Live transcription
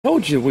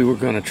Told you we were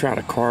going to try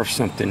to carve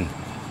something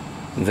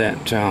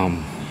that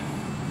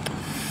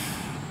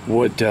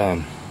would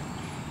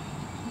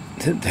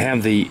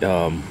have the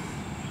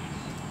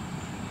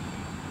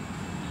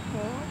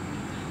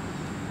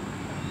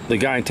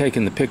guy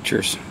taking the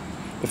pictures,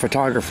 the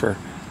photographer,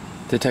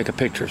 to take a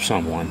picture of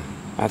someone.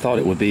 I thought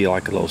it would be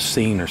like a little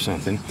scene or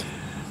something,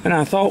 and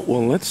I thought,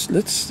 well,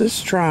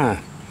 let's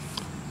try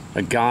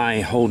a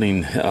guy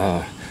holding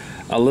a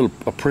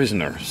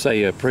prisoner.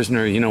 Say a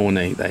prisoner, you know, when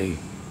they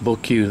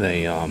book you,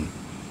 they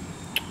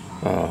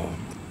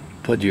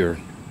put your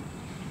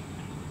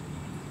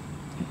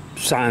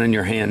sign in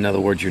your hand, in other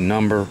words, your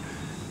number,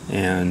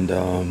 and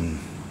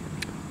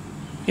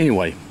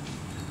anyway,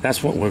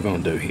 that's what we're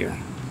going to do here.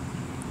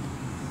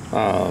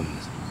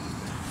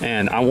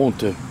 And I want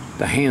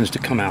the hands to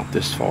come out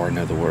this far, in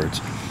other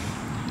words,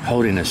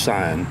 holding a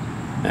sign,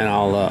 and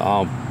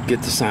I'll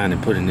get the sign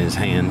and put it in his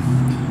hand.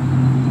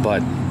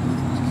 But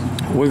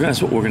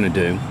that's what we're going to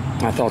do.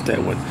 I thought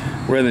that would,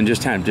 rather than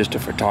just have just a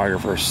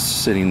photographer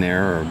sitting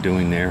there or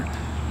doing there,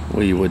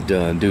 we would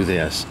do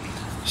this.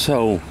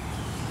 So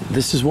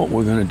this is what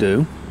we're going to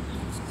do.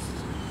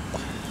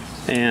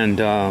 And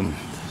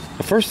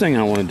the first thing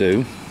I want to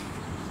do,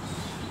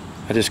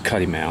 I just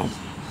cut him out,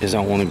 is I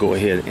want to go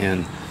ahead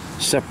and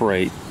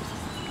separate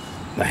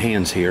the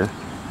hands here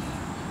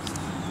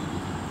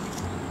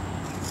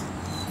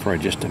for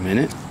just a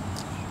minute.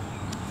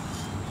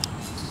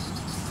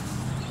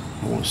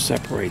 I want to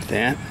separate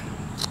that.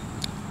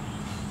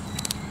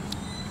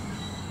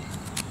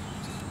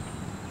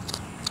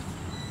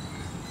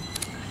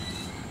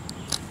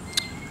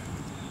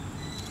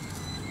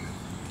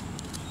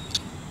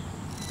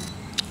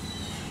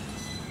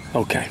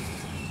 Okay.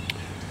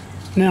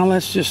 Now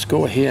let's just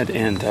go ahead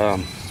and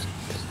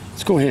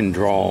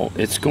draw.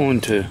 It's going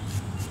to,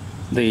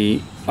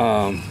 the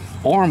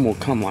arm will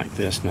come like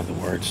this, in other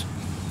words,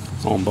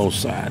 on both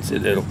sides.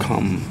 It'll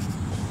come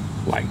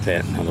like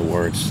that, in other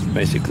words.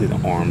 Basically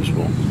the arms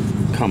will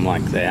come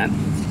like that,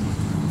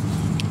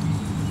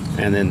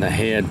 and then the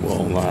head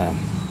will, I'm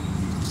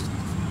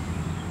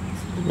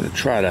going to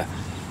try to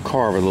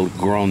carve a little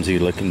grungy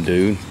looking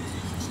dude,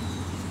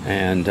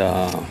 and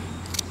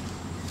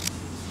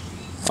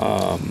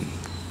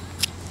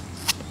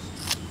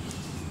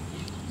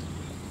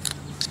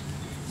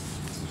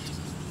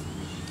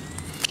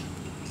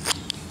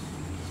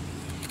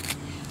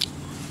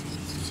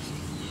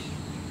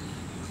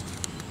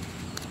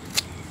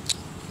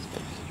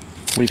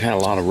we've had a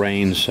lot of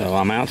rain, so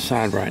I'm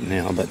outside right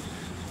now, but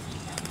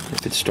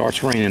if it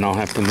starts raining, I'll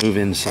have to move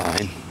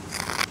inside.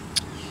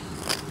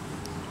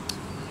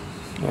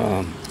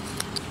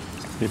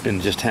 We've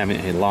been just having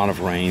a lot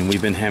of rain.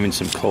 We've been having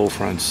some cold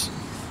fronts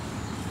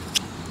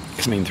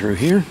coming through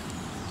here.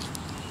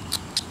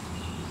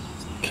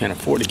 Can't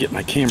afford to get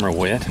my camera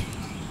wet,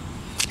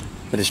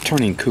 but it's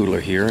turning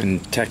cooler here in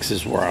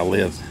Texas where I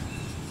live.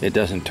 It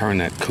doesn't turn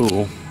that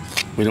cool.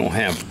 We don't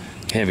have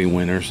heavy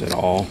winters at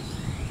all.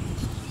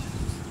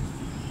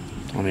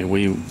 I mean,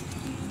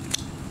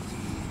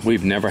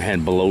 we've never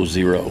had below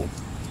zero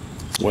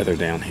weather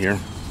down here.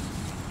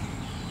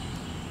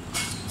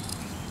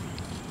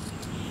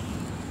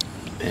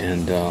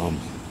 And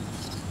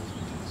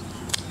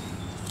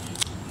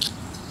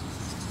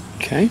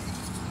okay.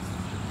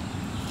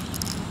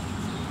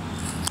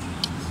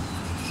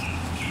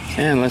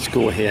 And let's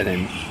go ahead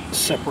and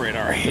separate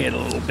our head a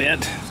little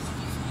bit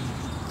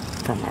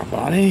from our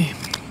body.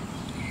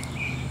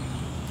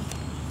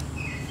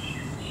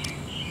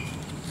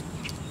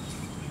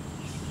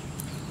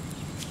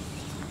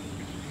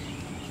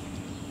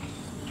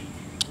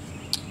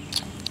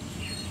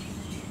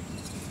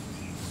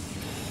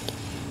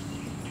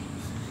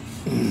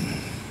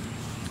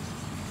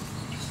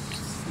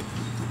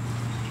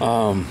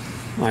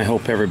 I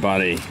hope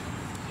everybody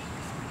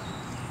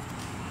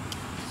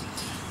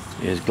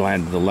is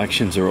glad the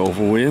elections are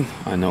over with.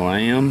 I know I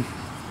am.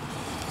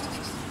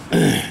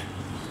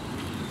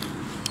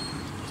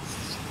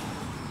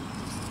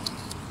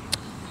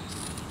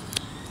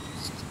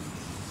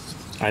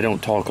 I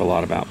don't talk a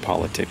lot about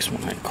politics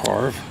when I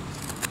carve.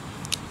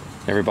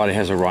 Everybody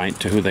has a right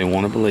to who they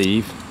want to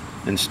believe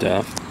and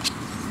stuff.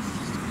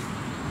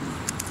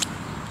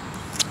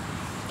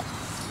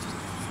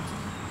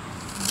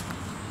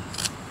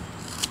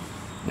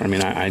 I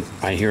mean, I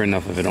hear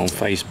enough of it on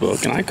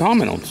Facebook, and I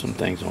comment on some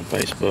things on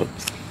Facebook.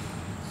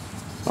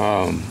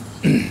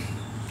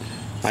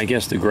 I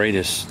guess the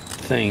greatest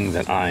thing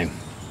that I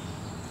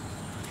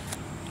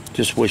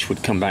just wish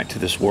would come back to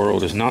this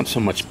world is not so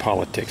much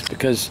politics,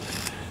 because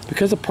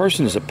a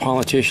person is a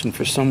politician,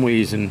 for some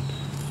reason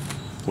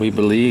we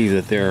believe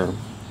that they're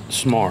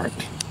smart,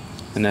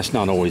 and that's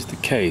not always the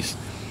case.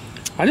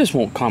 I just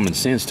want common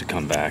sense to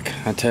come back.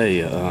 I tell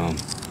you,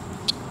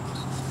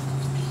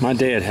 my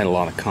dad had a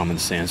lot of common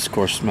sense. Of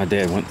course, my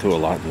dad went through a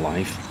lot in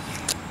life.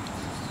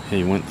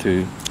 He went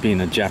through being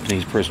a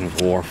Japanese prisoner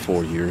of war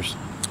for 4 years.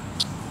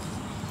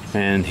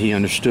 And he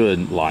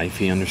understood life.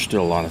 He understood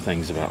a lot of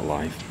things about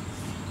life.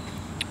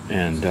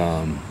 And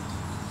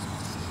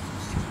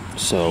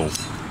so,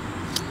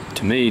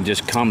 to me,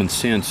 just common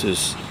sense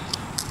is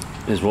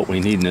is what we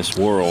need in this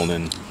world.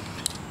 And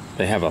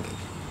they have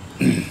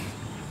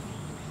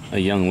a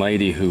young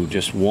lady who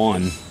just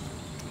won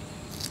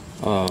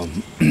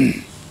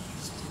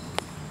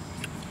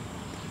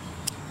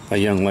a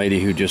young lady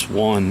who just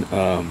won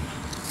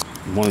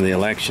one of the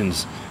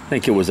elections. I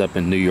think it was up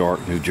in New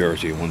York, New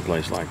Jersey, one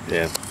place like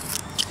that.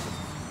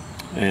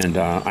 And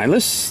I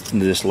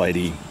listened to this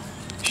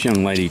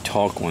young lady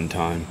talk one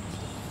time,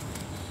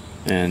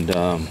 and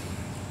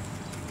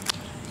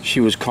she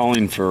was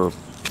calling for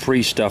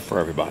free stuff for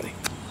everybody.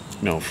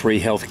 You know, free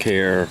health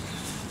care,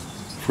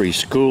 free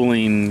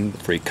schooling,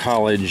 free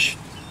college,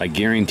 a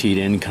guaranteed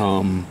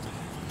income,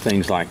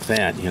 things like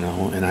that, you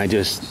know. And I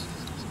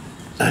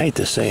hate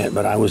to say it,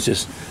 but I was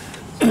just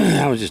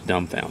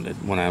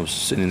dumbfounded when I was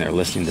sitting there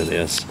listening to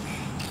this.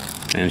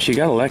 And she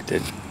got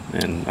elected,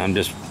 and I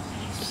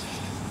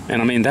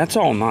mean, that's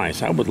all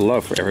nice. I would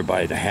love for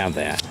everybody to have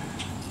that.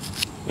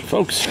 But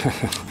folks,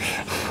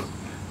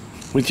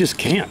 we just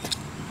can't.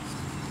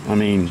 I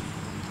mean,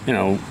 you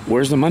know,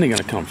 where's the money going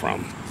to come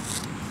from?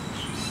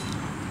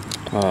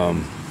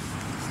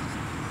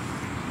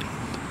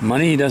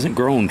 Money doesn't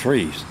grow on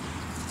trees.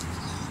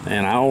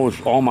 And I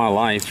always, all my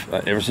life,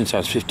 ever since I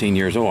was 15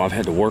 years old, I've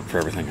had to work for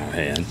everything I've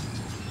had.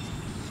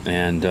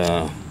 And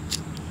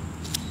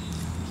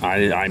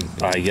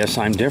I guess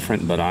I'm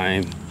different, but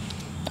I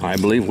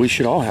believe we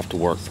should all have to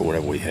work for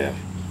whatever we have.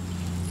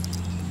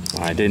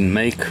 I didn't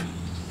make,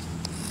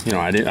 you know,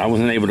 I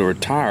wasn't able to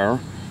retire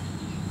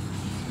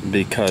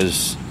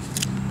because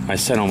I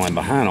sat on my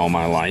behind all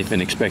my life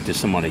and expected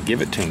someone to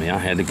give it to me. I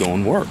had to go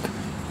and work.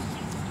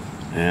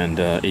 And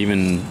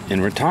even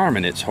in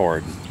retirement, it's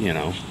hard, you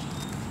know.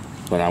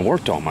 But I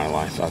worked all my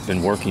life. I've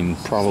been working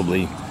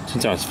probably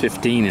since I was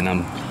 15, and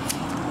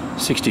I'm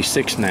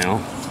 66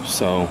 now.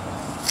 So,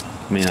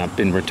 I mean, I've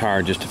been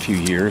retired just a few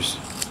years.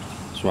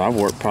 So I've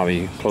worked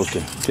probably close to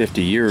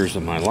 50 years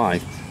of my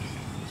life.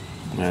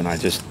 And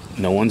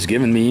no one's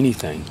given me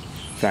anything.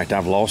 In fact,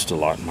 I've lost a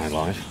lot in my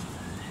life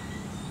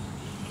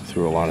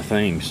through a lot of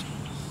things.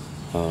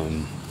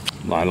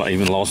 I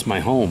even lost my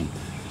home.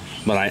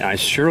 But I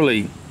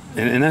surely,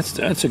 and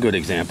that's a good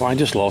example. I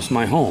just lost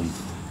my home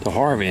to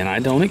Harvey, and I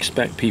don't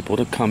expect people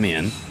to come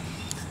in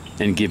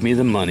and give me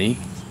the money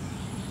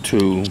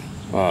to,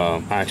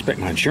 I expect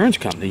my insurance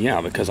company, yeah,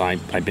 because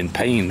I've been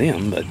paying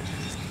them, but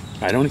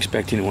I don't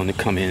expect anyone to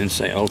come in and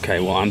say, okay,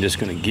 well, I'm just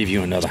going to give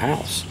you another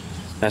house.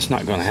 That's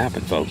not going to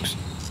happen, folks.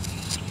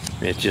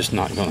 It's just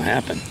not going to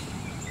happen.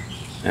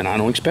 And I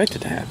don't expect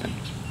it to happen.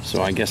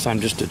 So I guess I'm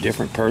just a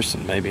different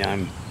person. Maybe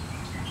I'm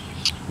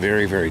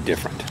very, very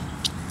different.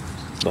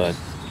 But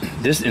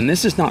this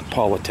is not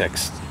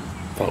politics,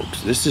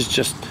 folks. This is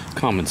just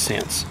common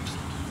sense.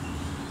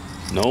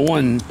 No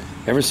one,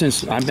 ever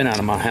since I've been out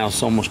of my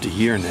house almost a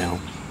year now,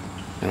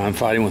 and I'm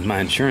fighting with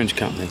my insurance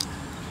company,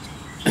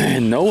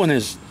 and no one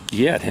has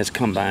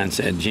come by and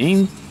said,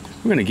 Gene,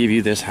 we're going to give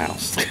you this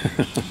house.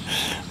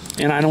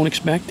 And I don't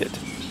expect it.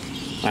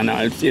 I know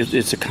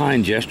it's a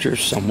kind gesture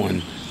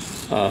someone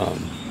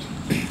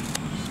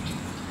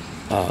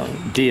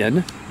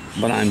did,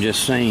 but I'm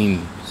just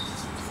saying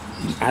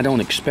I don't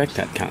expect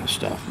that kind of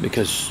stuff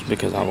because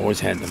I've always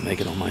had to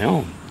make it on my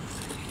own.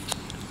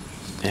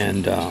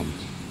 And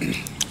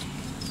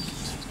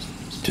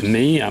to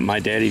me, my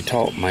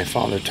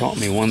father taught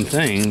me one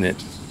thing,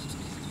 that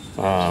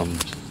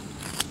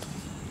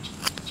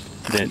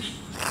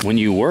when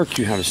you work,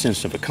 you have a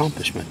sense of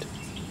accomplishment.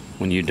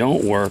 When you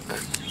don't work,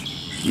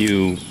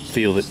 you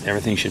feel that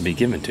everything should be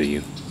given to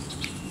you.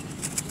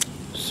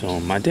 So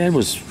my dad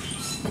was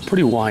a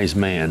pretty wise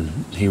man.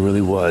 He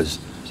really was,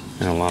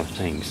 in a lot of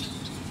things.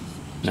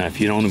 Now,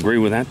 if you don't agree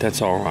with that,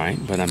 that's all right,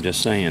 but I'm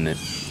just saying that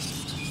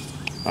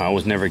I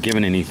was never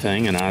given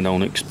anything, and I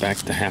don't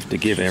expect to have to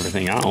give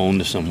everything I own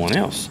to someone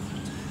else.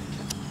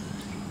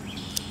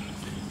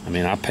 I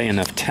mean, I pay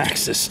enough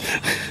taxes.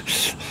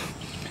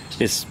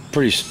 It's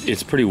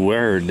pretty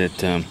weird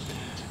that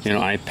you know,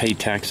 I paid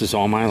taxes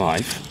all my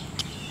life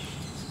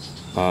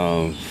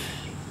on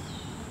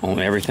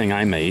everything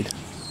I made,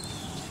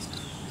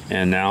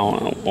 and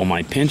now on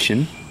my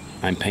pension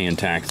I'm paying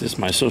taxes.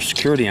 My Social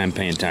Security, I'm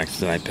paying taxes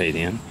that I paid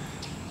in,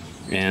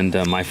 and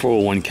my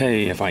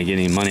 401k, if I get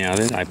any money out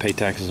of it, I pay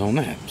taxes on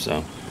that.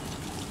 So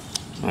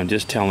I'm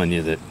just telling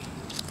you that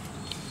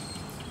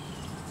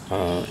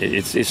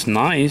it's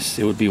nice.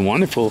 It would be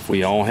wonderful if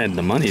we all had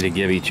the money to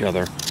give each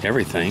other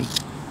everything,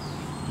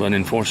 but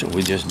unfortunately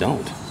we just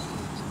don't.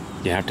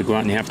 You have to go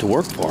out and you have to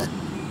work for it.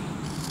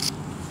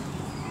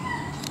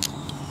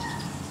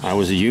 I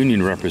was a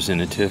union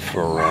representative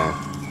for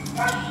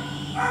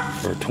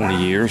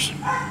 20 years.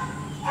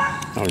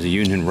 I was a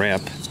union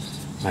rep.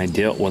 I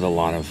dealt with a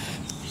lot of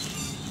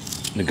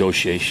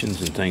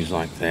negotiations and things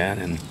like that,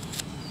 and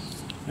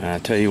I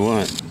tell you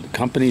what, the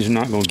companies are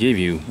not going to give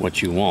you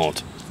what you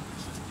want.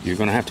 You're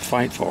going to have to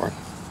fight for it.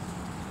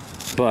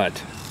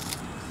 But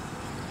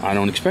I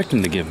don't expect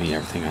them to give me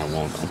everything I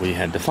want. We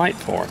had to fight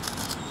for it.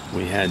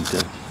 We had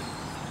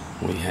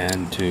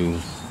to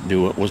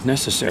do what was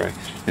necessary.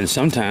 And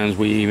sometimes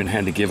we even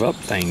had to give up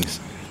things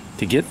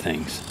to get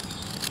things.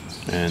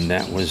 And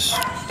that was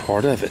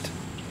part of it.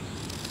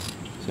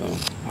 So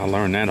I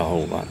learned that a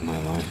whole lot in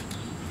my life.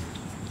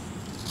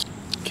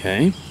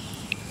 Okay.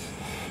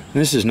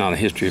 This is not a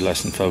history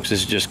lesson, folks. This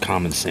is just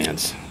common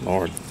sense.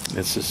 Lord,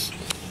 this is...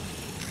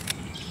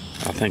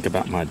 I think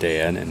about my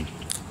dad, and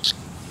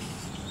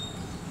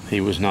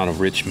he was not a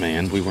rich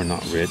man. We were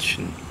not rich,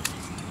 and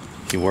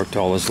he worked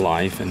all his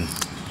life, and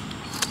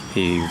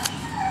he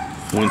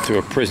went through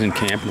a prison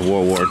camp in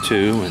World War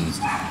II, and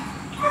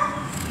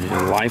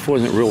life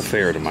wasn't real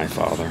fair to my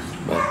father.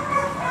 But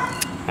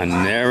I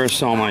never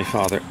saw my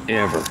father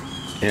ever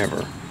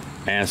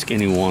ask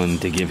anyone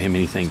to give him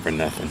anything for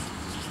nothing.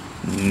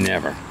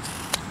 Never.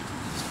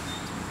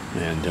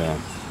 And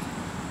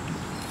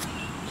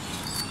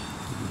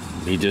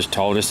he just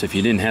taught us if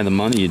you didn't have the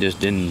money, you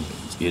didn't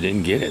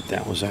get it.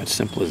 That was that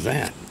simple as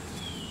that.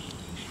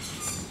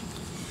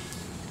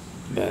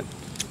 But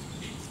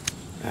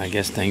I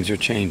guess things are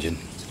changing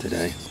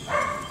today.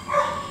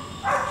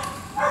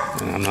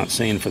 And I'm not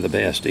saying for the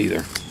best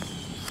either.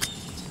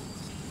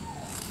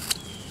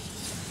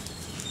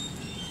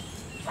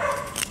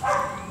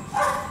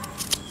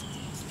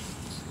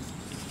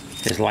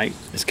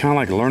 It's kind of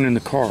like learning the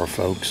car,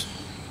 folks.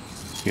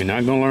 You're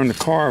not going to learn to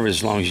carve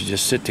as long as you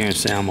just sit there and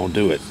say, I'm going to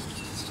do it.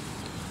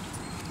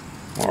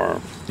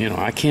 Or, you know,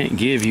 I can't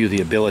give you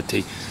the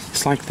ability.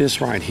 It's like this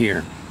right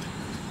here.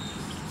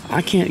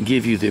 I can't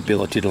give you the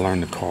ability to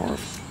learn to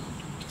carve.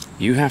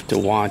 You have to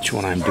watch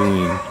what I'm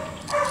doing,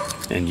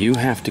 and you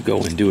have to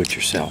go and do it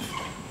yourself.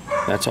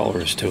 That's all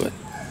there is to it.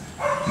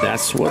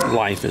 That's what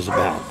life is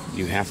about.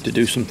 You have to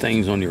do some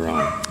things on your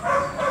own.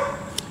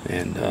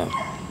 And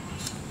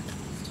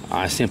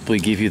I simply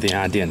give you the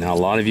idea. Now, a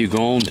lot of you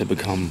go on to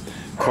become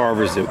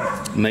carvers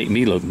that make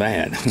me look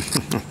bad.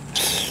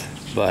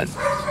 But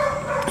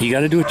you got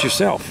to do it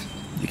yourself.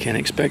 You can't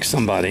expect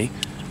somebody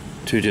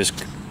to just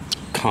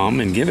come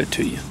and give it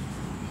to you.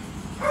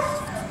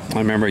 I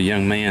remember a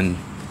young man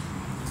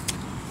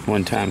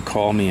one time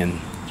called me, and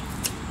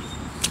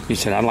he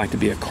said, I'd like to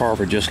be a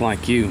carver just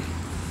like you.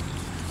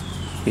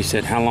 He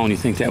said, how long do you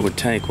think that would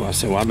take? Well, I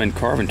said, well, I've been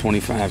carving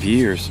 25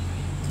 years.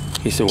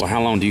 He said, well,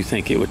 how long do you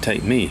think it would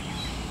take me?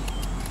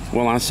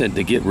 Well, I said,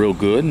 to get real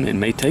good, it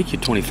may take you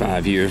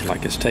 25 years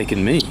like it's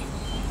taken me.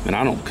 And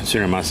I don't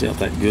consider myself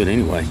that good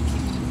anyway.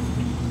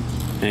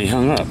 And he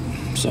hung up.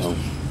 So,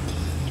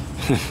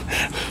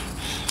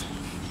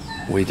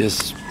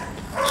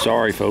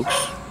 sorry, folks.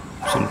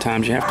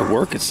 Sometimes you have to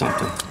work at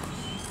something.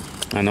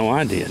 I know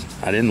I did.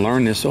 I didn't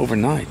learn this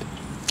overnight.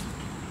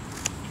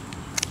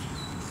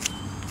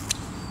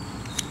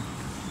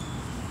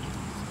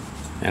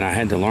 And I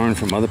had to learn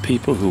from other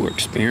people who were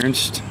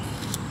experienced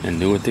and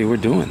knew what they were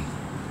doing.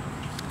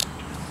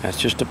 That's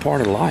just a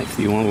part of life.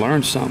 You want to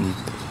learn something,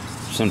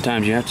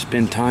 sometimes you have to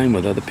spend time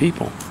with other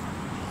people.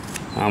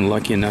 I'm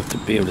lucky enough to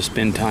be able to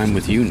spend time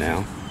with you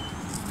now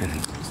and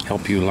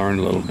help you learn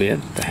a little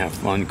bit, to have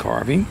fun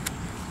carving.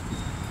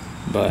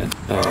 But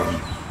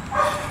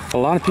a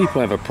lot of people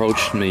have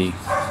approached me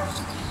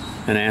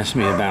and asked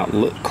me about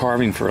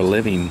carving for a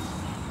living,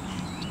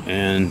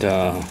 and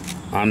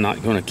I'm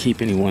not going to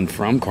keep anyone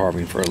from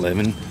carving for a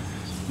living,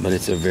 but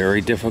it's a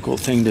very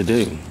difficult thing to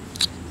do,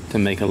 to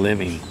make a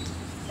living.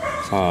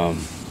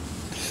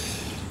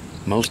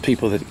 Most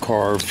people that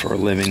carve for a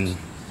living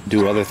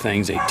do other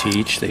things. They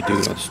teach, they do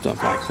other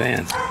stuff like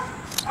that.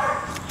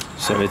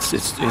 So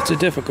it's a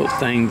difficult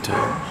thing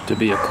to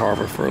be a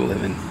carver for a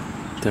living,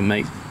 to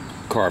make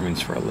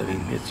carvings for a living.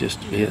 It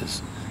just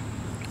is.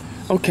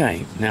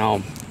 Okay,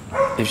 now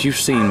if you've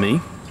seen me,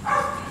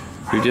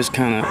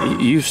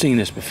 you've seen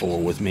this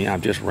before with me.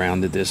 I've just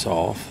rounded this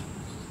off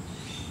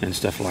and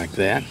stuff like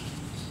that,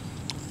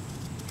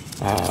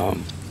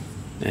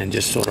 and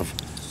just sort of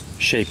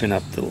shaping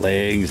up the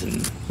legs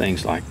and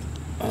things like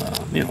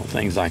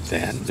things like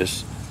that.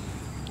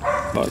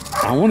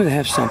 But I wanted to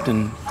have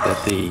something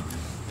that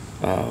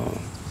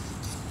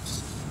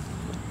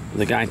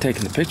the guy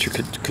taking the picture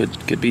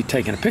could be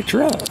taking a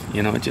picture of.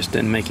 You know, it just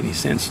didn't make any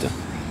sense to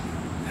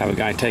have a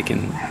guy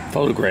taking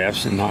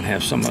photographs and not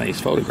have somebody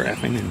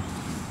photographing.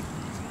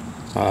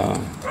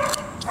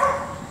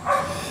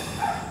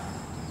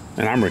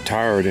 And I'm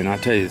retired, and I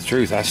tell you the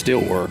truth, I still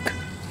work.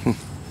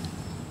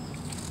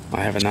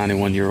 I have a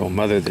 91-year-old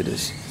mother that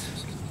is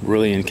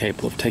really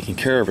incapable of taking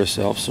care of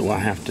herself, so I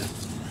have to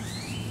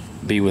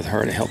be with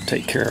her to help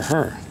take care of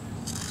her.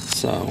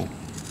 So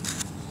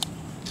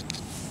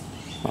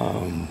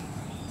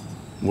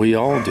we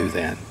all do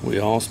that. We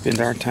all spend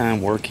our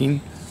time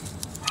working,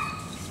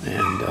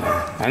 and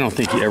I don't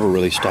think you ever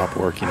really stop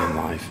working in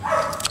life.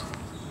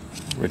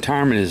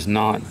 Retirement is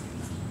not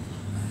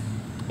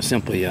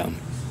simply a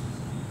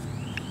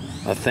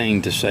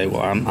thing to say,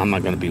 well, I'm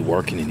not going to be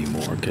working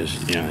anymore, because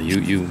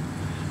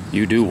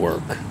you do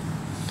work.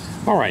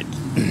 All right,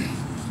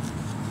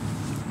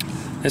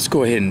 let's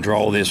go ahead and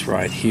draw this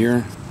right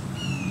here,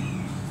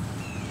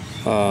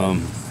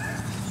 and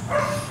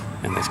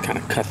let's kind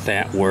of cut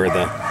that where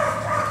the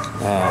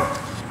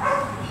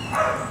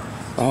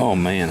oh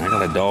man, I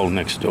got a dog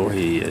next door.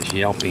 He is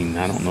yelping.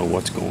 I don't know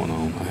what's going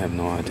on. I have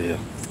no idea.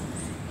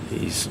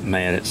 He's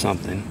mad at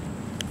something,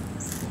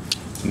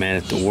 mad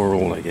at the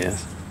world, I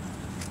guess.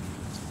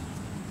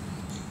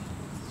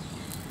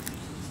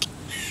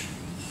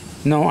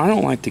 No, I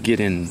don't like to get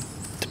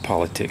into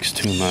politics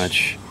too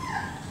much.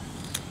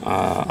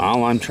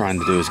 All I'm trying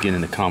to do is get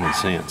into common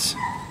sense.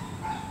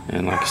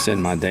 And like I said,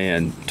 my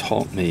dad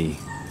taught me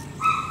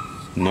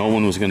no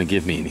one was going to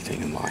give me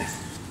anything in life.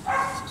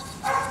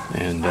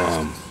 And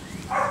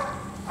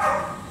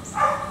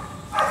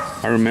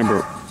I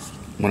remember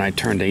when I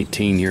turned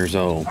 18 years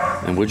old,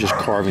 and we're just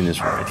carving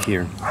this right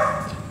here,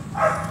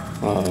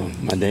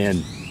 my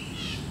dad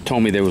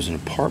told me there was an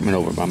apartment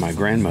over by my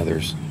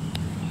grandmother's,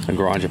 a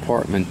garage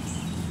apartment,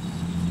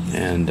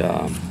 and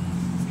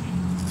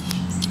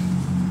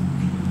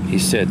he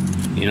said,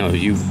 you know,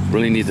 you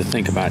really need to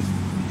think about,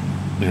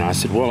 you know, I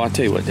said, well, I'll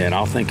tell you what, Dad,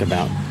 I'll think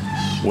about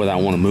whether I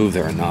want to move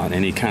there or not.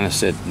 And he kind of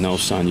said, no,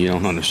 son, you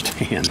don't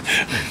understand.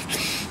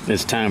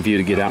 It's time for you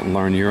to get out and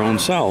learn your own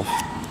self.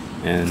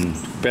 And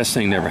best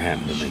thing that ever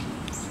happened to me.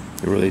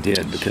 It really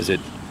did, because it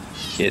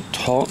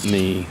taught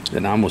me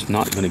that I was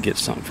not going to get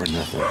something for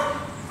nothing.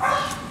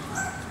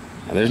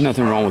 Now, there's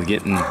nothing wrong with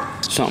getting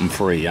something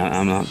free.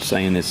 I'm not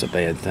saying it's a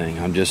bad thing.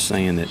 I'm just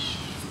saying that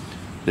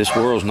this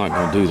world's not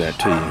going to do that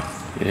to you.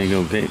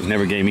 It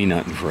never gave me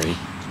nothing free.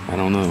 I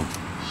don't know.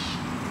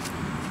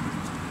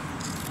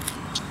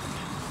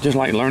 Just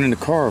like learning the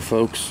car,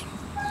 folks.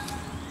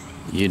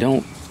 You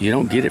don't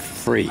get it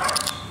free.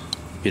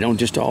 You don't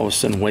just all of a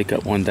sudden wake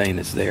up one day and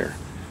it's there.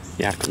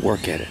 You have to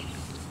work at it.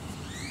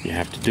 You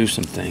have to do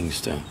some things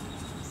to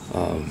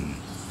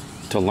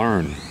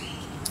learn.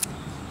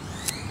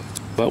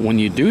 But when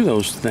you do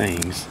those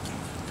things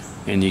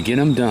and you get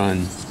them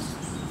done,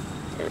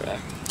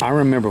 I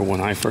remember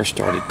when I first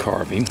started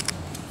carving,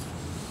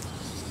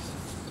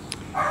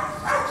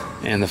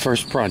 and the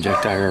first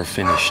project I ever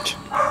finished,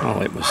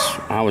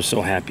 I was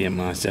so happy in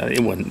myself. It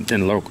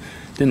didn't look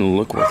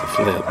worth a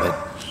flip, but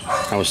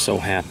I was so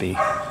happy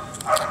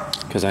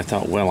because I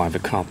thought, well, I've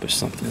accomplished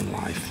something in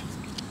life.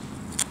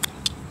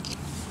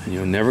 And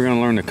you're never going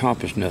to learn to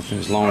accomplish nothing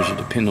as long as you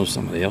depend on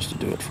somebody else to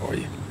do it for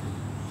you.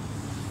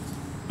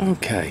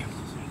 Okay.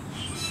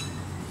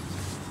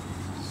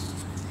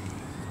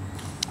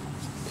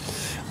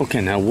 Okay,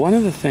 now one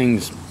of the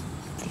things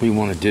we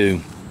want to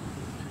do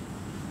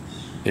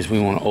is we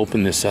want to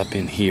open this up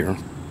in here,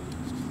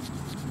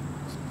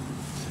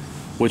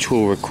 which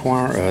will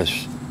require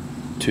us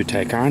to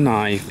take our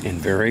knife and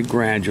very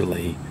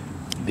gradually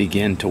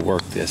begin to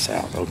work this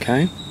out,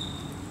 okay?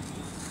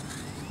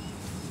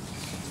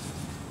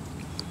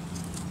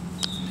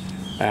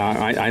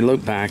 I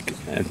look back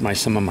at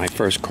some of my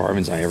first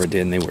carvings I ever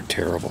did, and they were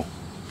terrible.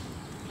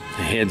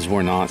 The heads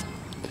were not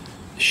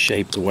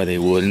shaped the way they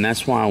would, and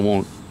that's why I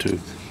want to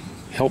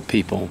help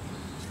people,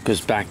 because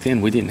back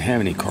then we didn't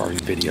have any carving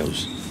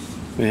videos.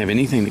 We didn't have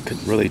anything that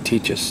could really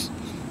teach us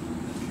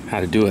how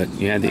to do it.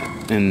 You had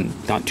and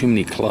not too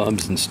many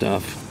clubs and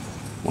stuff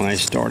when I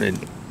started,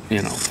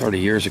 30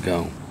 years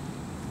ago.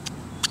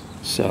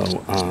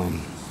 So,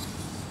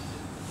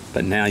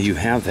 but now you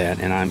have that,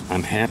 and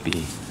I'm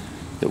happy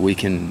that we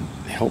can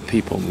help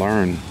people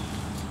learn,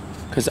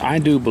 because I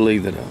do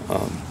believe that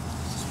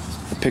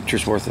a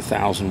picture's worth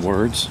 1,000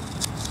 words,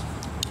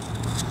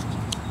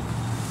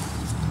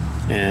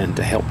 and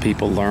to help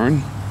people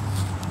learn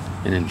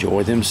and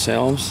enjoy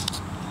themselves.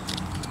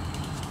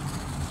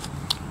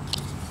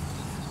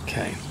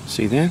 Okay,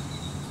 see that?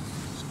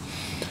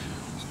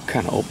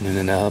 Kind of opening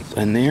it up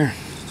in there.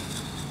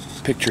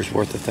 Picture's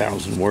worth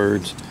 1,000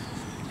 words,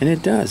 and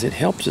it does. It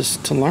helps us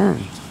to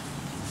learn,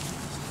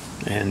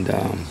 and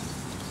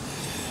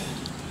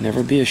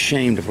never be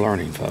ashamed of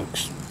learning,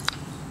 folks.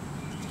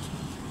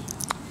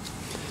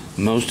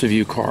 Most of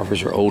you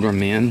carvers are older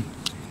men.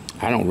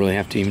 I don't really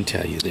have to even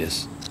tell you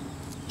this.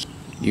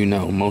 You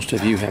know, most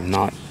of you have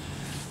not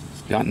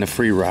gotten a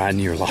free ride in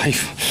your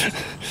life.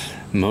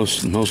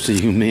 Most of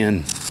you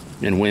men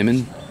and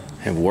women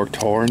have worked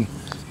hard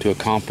to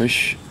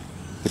accomplish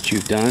what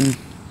you've done.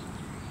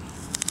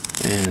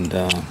 And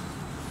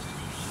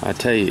I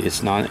tell you,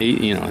 it's not,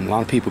 and a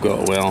lot of people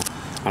go, well,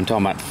 I'm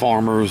talking about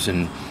farmers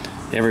and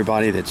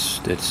everybody that's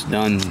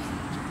done,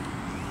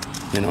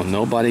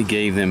 nobody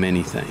gave them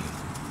anything.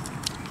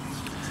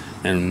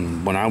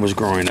 And when I was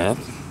growing up,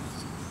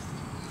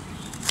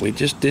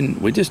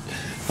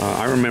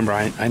 I remember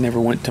I never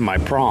went to my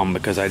prom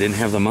because I didn't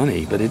have the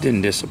money, but it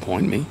didn't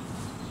disappoint me,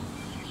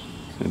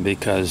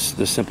 because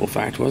the simple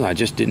fact was I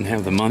just didn't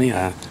have the money.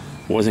 I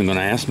wasn't going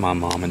to ask my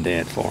mom and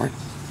dad for it,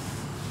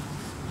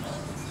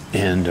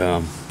 and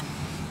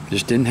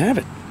just didn't have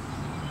it,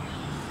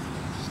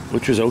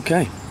 which was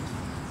okay.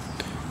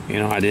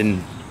 I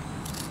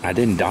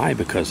didn't die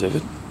because of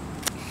it.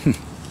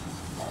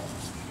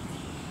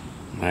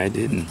 I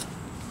didn't.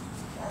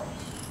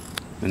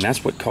 And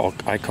that's what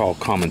I call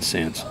common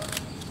sense.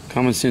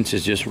 Common sense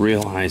is just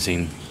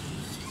realizing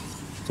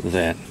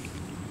that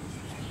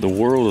the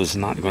world is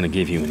not going to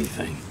give you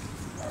anything.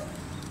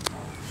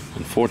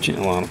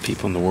 Unfortunately, a lot of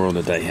people in the world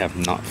today have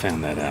not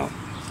found that out,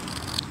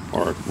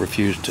 or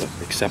refuse to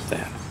accept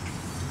that.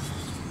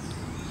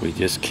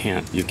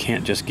 You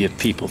can't just give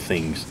people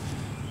things,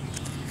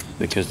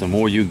 because the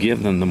more you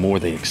give them, the more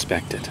they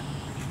expect it.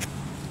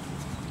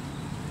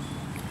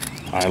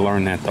 I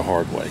learned that the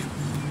hard way.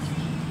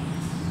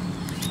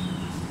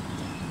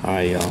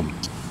 I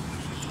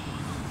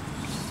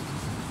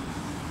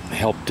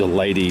helped a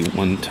lady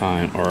one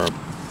time, or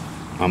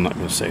I'm not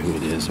going to say who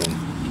it is,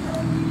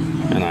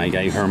 and I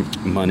gave her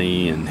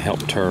money and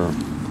helped her.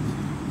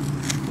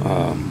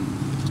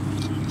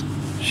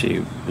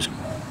 She was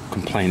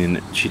complaining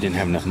that she didn't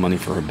have enough money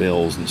for her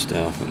bills and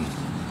stuff,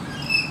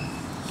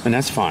 and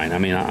that's fine. I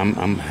mean,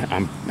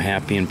 I'm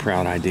happy and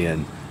proud I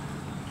did.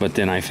 But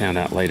then I found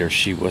out later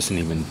she wasn't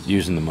even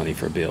using the money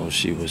for bills.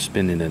 She was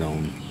spending it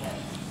on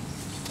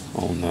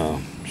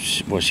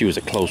well, she was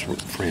a close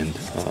friend,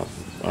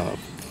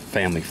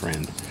 family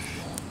friend.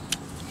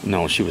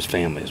 No, she was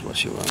family is what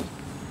she was.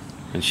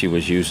 And she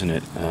was using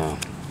it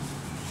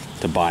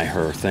to buy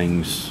her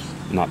things,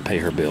 not pay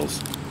her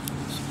bills.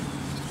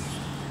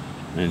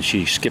 And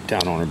she skipped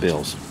out on her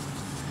bills.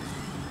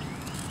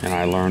 And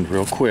I learned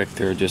real quick,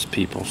 there are just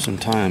people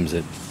sometimes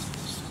that,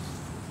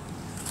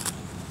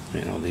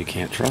 you know, you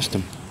can't trust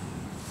them.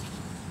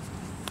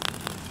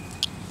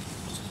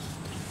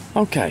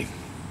 Okay.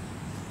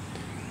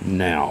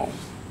 Now,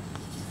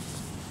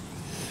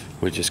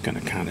 we're just going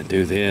to kind of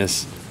do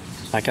this.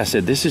 Like I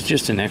said, this is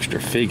just an extra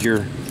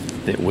figure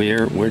that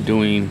we're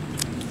doing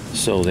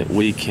so that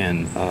we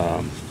can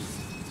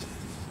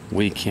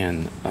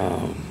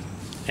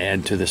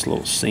add to this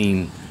little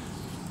scene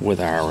with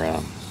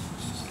our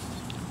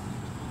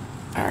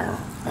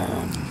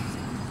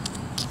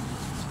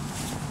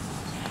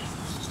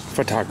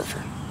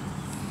photographer.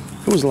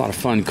 It was a lot of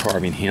fun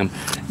carving him.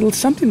 It was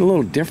something a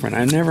little different.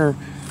 I never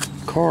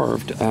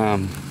carved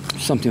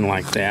something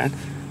like that.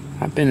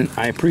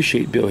 I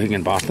appreciate Bill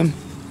Higginbotham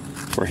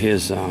for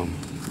his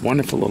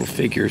wonderful little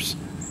figures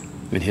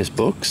in his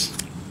books.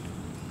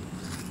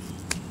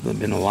 They've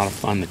been a lot of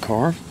fun to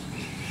carve.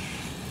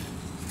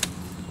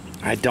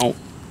 I don't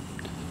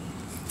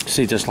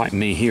see, just like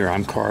me here,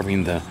 I'm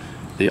carving the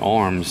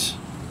arms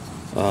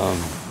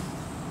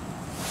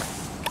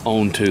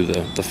onto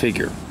the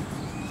figure.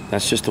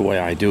 That's just the way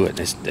I do it.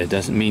 It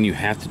doesn't mean you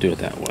have to do it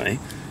that way,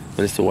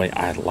 but it's the way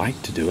I like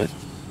to do it.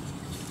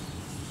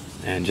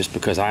 And just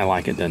because I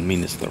like it doesn't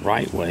mean it's the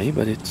right way,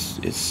 but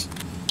it's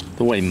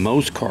the way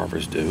most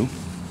carvers do.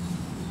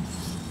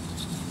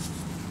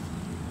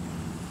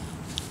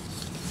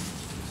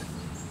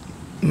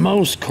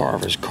 Most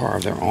carvers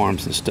carve their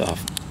arms and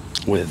stuff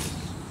with,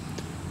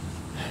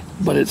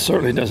 but it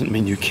certainly doesn't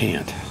mean you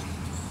can't.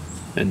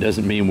 It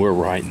doesn't mean we're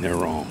right and they're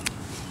wrong.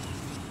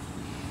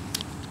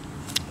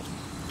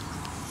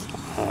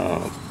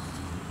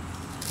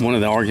 One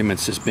of the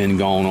arguments that's been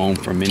going on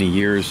for many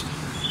years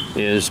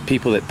is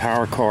people that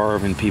power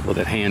carve and people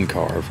that hand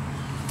carve.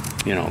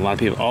 You know, a lot of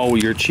people, oh,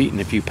 you're cheating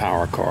if you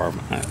power carve.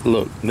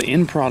 Look, the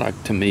end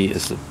product to me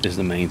is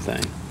the main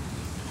thing.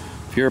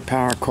 If you're a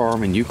power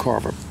carver and you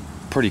carve a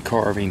pretty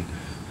carving,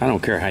 I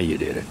don't care how you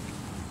did it.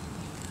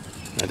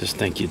 I just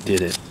think you did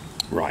it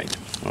right.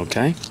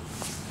 Okay?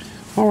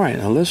 All right,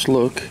 now let's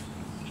look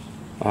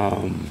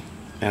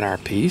at our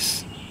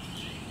piece.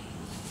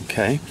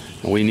 Okay,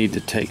 and we need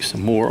to take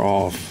some more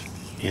off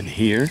in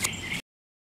here.